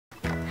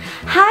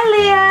Hi,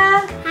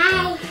 Leah.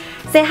 Hi.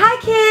 Say hi,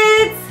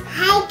 kids.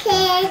 Hi,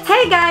 kids.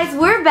 Hey, guys.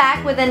 We're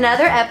back with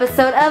another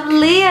episode of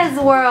Leah's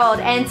World.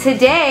 And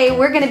today,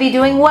 we're going to be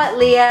doing what,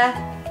 Leah?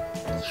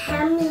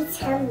 Yummy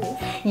Tummies.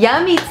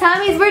 Yummy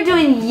Tummies. We're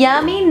doing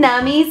Yummy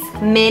Nummies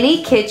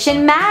Mini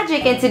Kitchen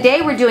Magic. And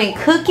today, we're doing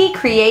Cookie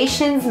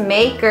Creations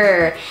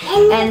Maker.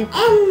 And then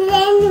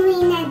we're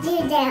going to do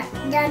the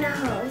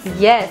donuts.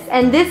 Yes.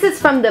 And this is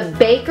from the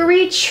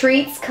Bakery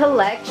Treats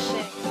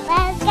collection.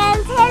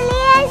 Welcome to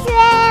Leah's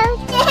World.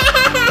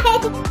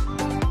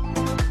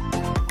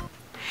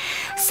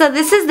 So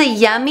this is the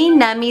Yummy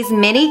Nummies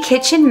Mini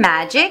Kitchen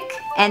Magic,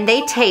 and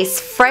they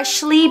taste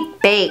freshly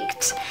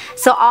baked.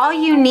 So all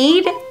you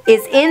need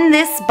is in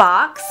this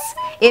box.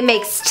 It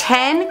makes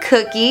 10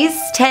 cookies,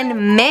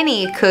 10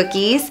 mini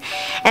cookies,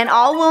 and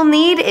all we'll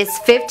need is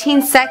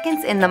 15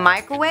 seconds in the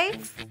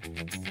microwave.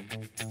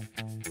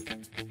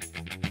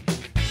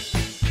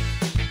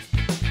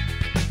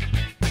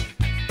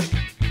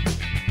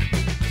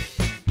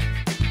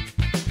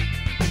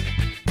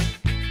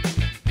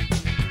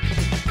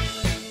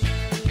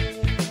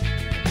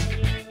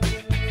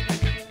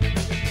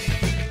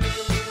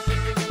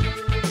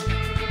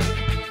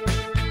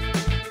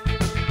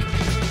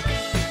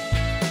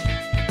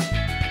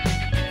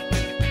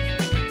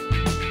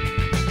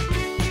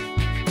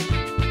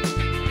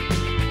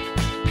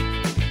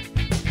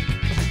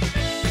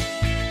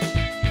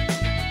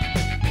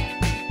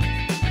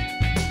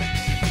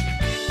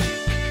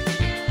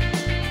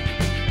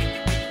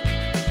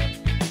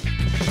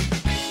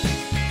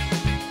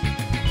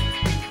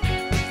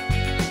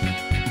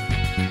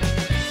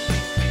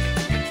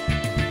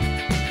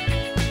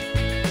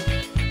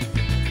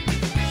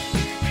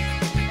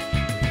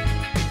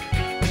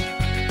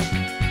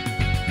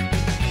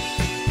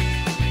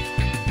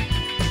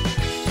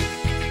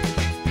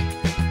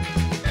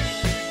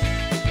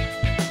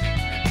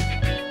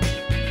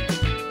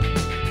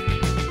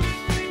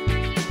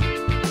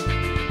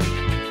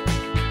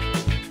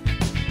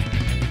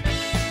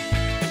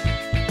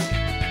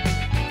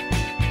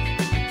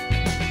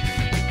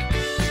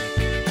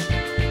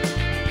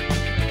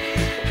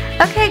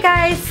 Okay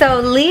guys, so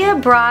Leah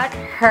brought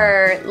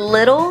her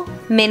little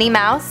Minnie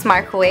Mouse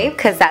microwave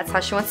because that's how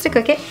she wants to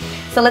cook it.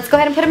 So let's go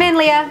ahead and put them in,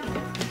 Leah.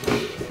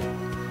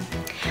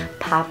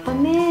 Pop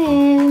them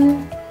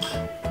in.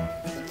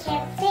 It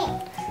can't fit.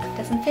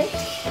 Doesn't fit?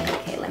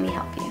 Okay, let me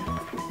help you.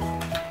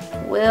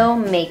 We'll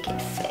make it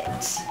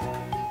fit.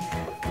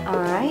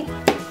 Alright.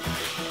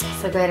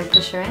 So go ahead and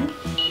push her in.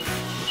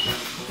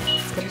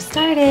 Let's get her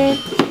started.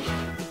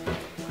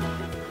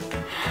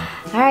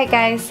 Alright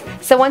guys,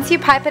 so once you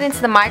pipe it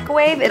into the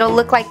microwave, it'll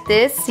look like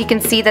this. You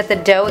can see that the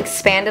dough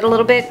expanded a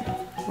little bit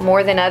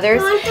more than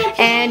others.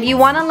 And you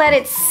want to let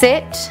it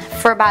sit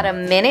for about a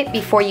minute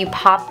before you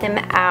pop them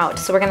out.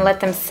 So we're going to let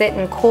them sit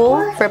and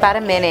cool for about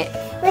a minute.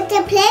 With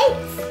the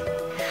plates?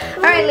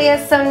 Alright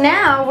Leah, so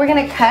now we're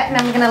going to cut and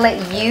I'm going to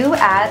let you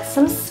add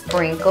some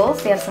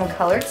sprinkles. We have some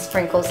colored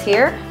sprinkles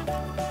here.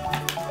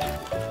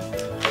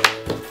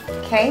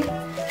 Okay,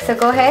 so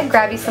go ahead,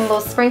 grab you some little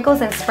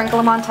sprinkles and sprinkle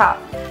them on top.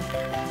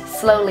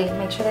 Slowly,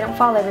 make sure they don't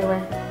fall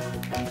everywhere.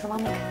 Put them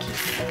on the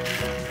cookies.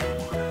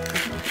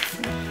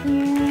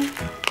 Here.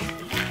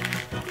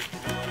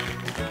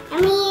 I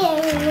mean a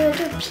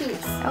little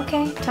piece.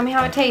 Okay, tell me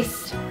how it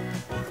tastes.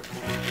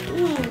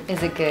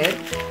 Is it good?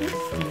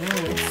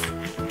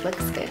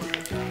 Looks good.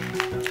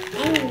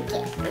 I'm gonna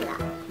get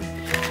blood.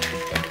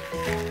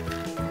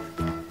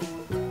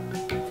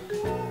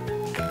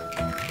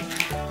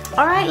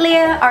 Alright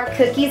Leah, our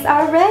cookies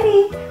are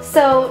ready.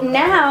 So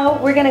now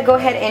we're gonna go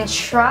ahead and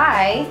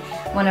try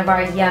one of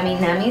our Yummy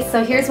Nummies.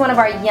 So here's one of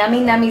our Yummy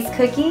Nummies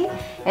cookie,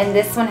 and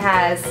this one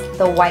has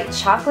the white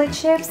chocolate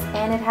chips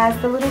and it has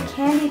the little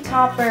candy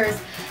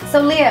toppers. So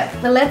Leah,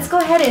 let's go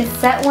ahead and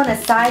set one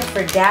aside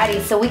for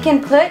Daddy so we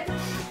can put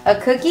a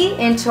cookie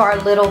into our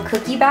little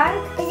cookie bag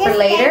for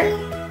later.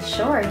 Daddy?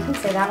 Sure, you can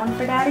say that one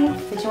for Daddy.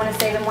 Did you want to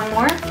save him one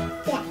more?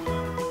 Yeah.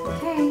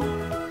 Okay.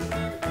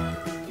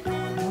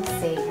 We'll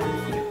save one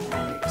for your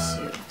brother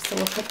too. So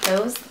we'll put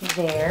those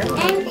there.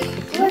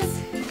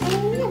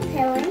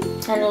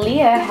 And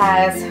Leah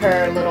has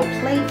her little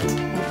plate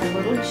and her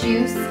little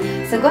juice.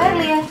 So go ahead,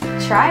 Leah,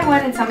 try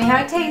one and tell me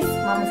how it tastes.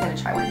 Mama's gonna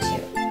try one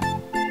too.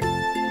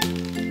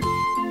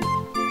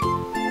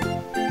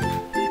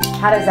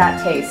 How does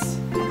that taste?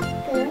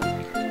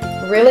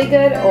 Good. Really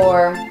good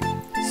or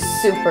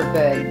super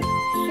good?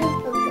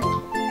 Super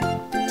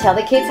good. Tell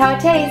the kids how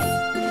it tastes.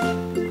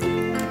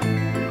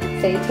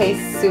 Say it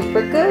tastes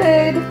super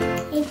good.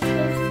 It tastes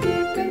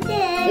super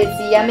good. It's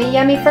yummy,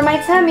 yummy for my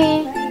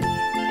tummy.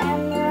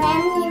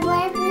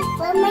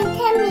 For my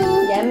tummy.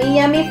 Yummy,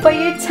 yummy for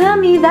your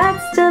tummy.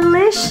 That's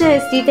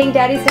delicious. Do you think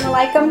Daddy's gonna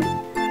like them?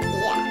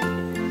 Yeah.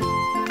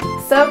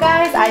 So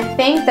guys, I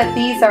think that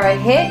these are a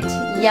hit.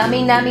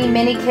 Yummy Nummy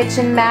Mini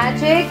Kitchen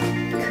Magic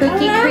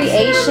Cookie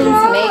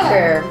Creations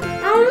Maker.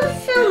 I want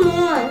some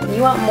more.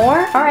 You want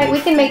more? Alright, we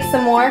can make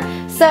some more.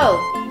 So,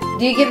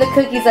 do you give the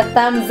cookies a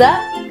thumbs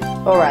up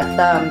or a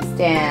thumbs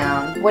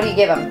down? What do you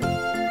give them?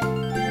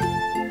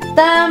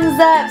 Thumbs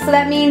up. So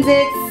that means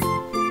it's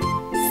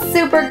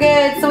super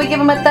good. So we give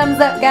them a thumbs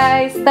up,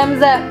 guys.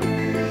 Thumbs up.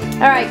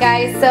 Alright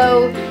guys,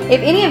 so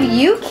if any of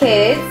you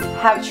kids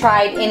have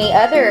tried any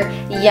other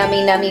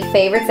Yummy Nummy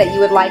favorites that you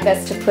would like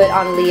us to put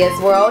on Leah's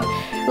World,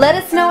 let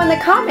us know in the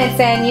comments,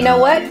 and you know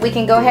what? We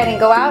can go ahead and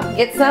go out,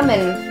 get some,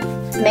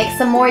 and make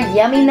some more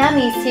Yummy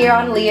Nummies here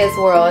on Leah's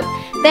World.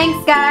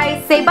 Thanks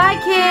guys. Say bye,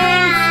 kids.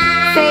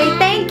 Bye. Say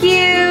thank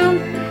you.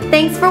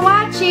 Thanks for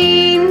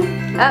watching.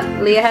 Oh,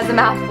 Leah has a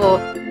mouthful.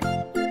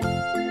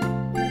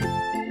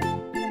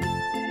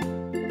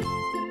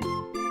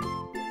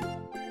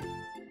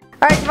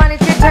 Alright, Giovanni,